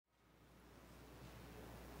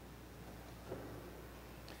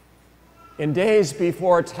In days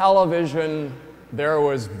before television, there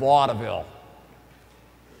was vaudeville.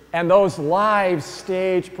 And those live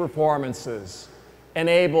stage performances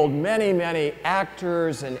enabled many, many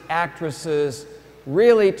actors and actresses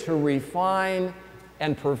really to refine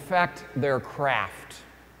and perfect their craft.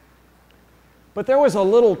 But there was a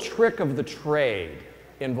little trick of the trade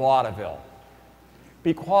in vaudeville,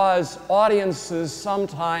 because audiences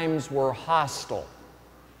sometimes were hostile.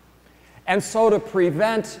 And so to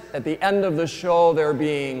prevent, at the end of the show, there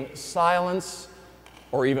being silence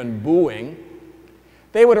or even booing,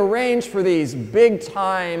 they would arrange for these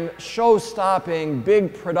big-time, show-stopping,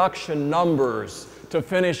 big production numbers to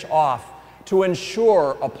finish off, to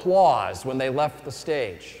ensure applause when they left the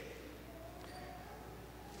stage.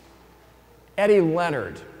 Eddie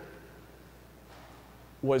Leonard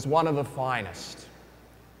was one of the finest,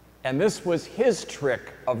 and this was his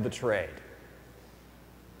trick of the trade.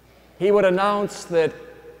 He would announce that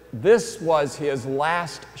this was his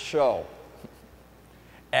last show,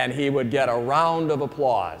 and he would get a round of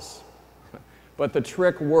applause. But the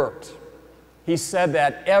trick worked. He said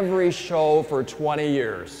that every show for 20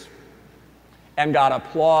 years and got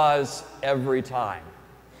applause every time.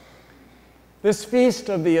 This Feast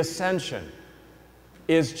of the Ascension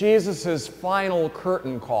is Jesus' final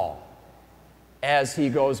curtain call as he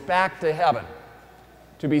goes back to heaven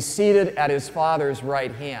to be seated at his Father's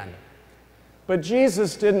right hand. But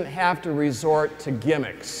Jesus didn't have to resort to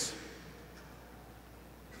gimmicks.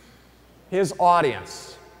 His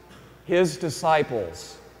audience, his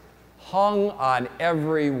disciples, hung on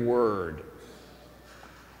every word.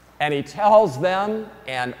 And he tells them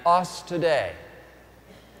and us today,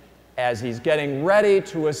 as he's getting ready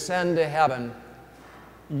to ascend to heaven,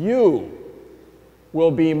 you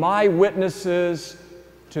will be my witnesses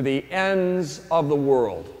to the ends of the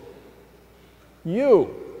world.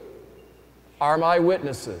 You are my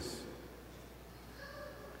witnesses.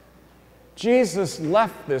 Jesus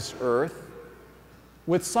left this earth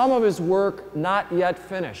with some of his work not yet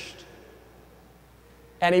finished.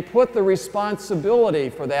 And he put the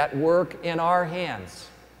responsibility for that work in our hands.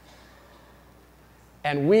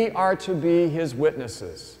 And we are to be his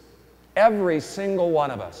witnesses, every single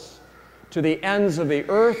one of us, to the ends of the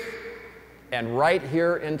earth and right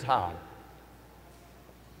here in town.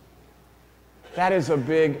 That is a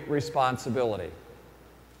big responsibility,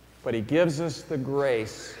 but he gives us the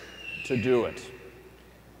grace to do it.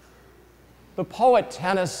 The poet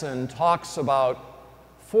Tennyson talks about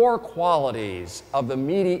 4 qualities of the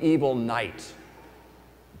medieval knight.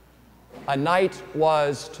 A knight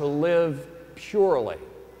was to live purely.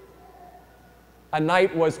 A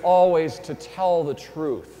knight was always to tell the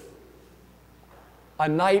truth. A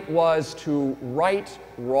knight was to right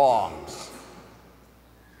wrongs.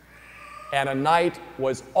 And a knight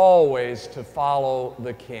was always to follow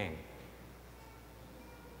the king.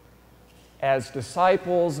 As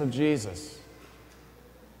disciples of Jesus,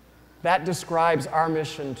 that describes our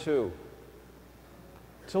mission too.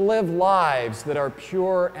 To live lives that are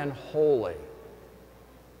pure and holy.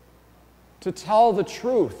 To tell the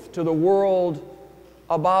truth to the world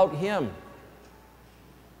about him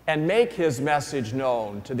and make his message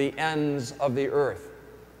known to the ends of the earth.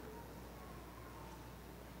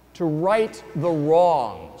 To right the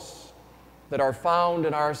wrongs that are found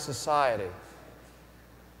in our society,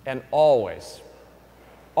 and always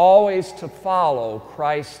to follow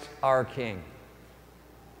Christ our King.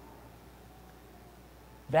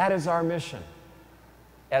 That is our mission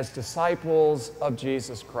as disciples of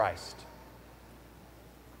Jesus Christ.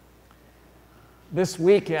 This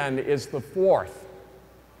weekend is the 4th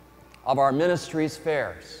of our ministry's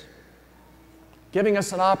fairs, giving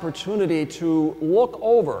us an opportunity to look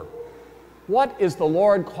over what is the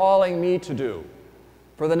Lord calling me to do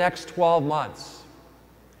for the next 12 months.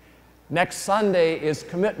 Next Sunday is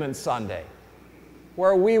Commitment Sunday,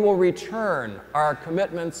 where we will return our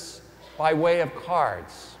commitments by way of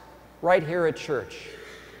cards right here at church.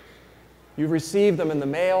 You've received them in the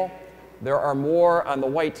mail. There are more on the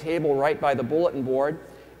white table right by the bulletin board.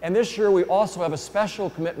 And this year we also have a special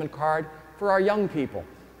commitment card for our young people.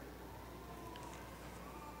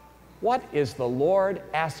 What is the Lord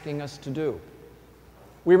asking us to do?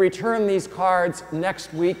 We return these cards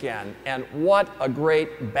next weekend, and what a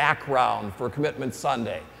great background for Commitment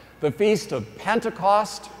Sunday. The Feast of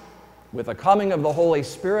Pentecost with the coming of the Holy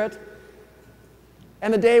Spirit,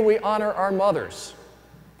 and the day we honor our mothers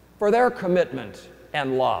for their commitment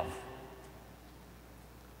and love.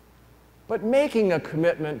 But making a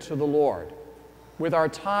commitment to the Lord with our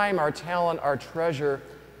time, our talent, our treasure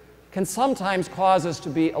can sometimes cause us to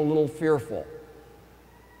be a little fearful.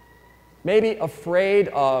 Maybe afraid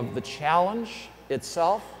of the challenge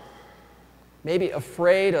itself, maybe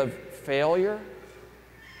afraid of failure,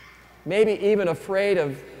 maybe even afraid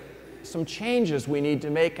of some changes we need to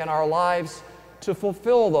make in our lives to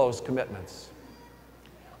fulfill those commitments.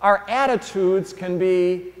 Our attitudes can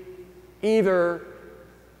be either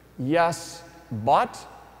yes, but,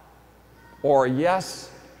 or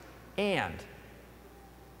yes, and.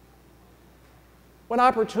 When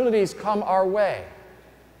opportunities come our way,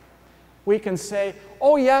 we can say,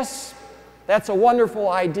 oh yes, that's a wonderful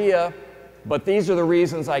idea, but these are the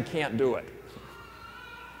reasons I can't do it.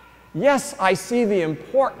 Yes, I see the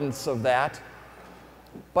importance of that,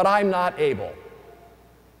 but I'm not able.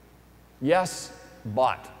 Yes,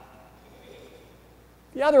 but.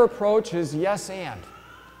 The other approach is yes, and.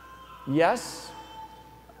 Yes,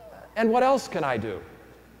 and what else can I do?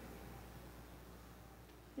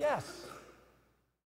 Yes.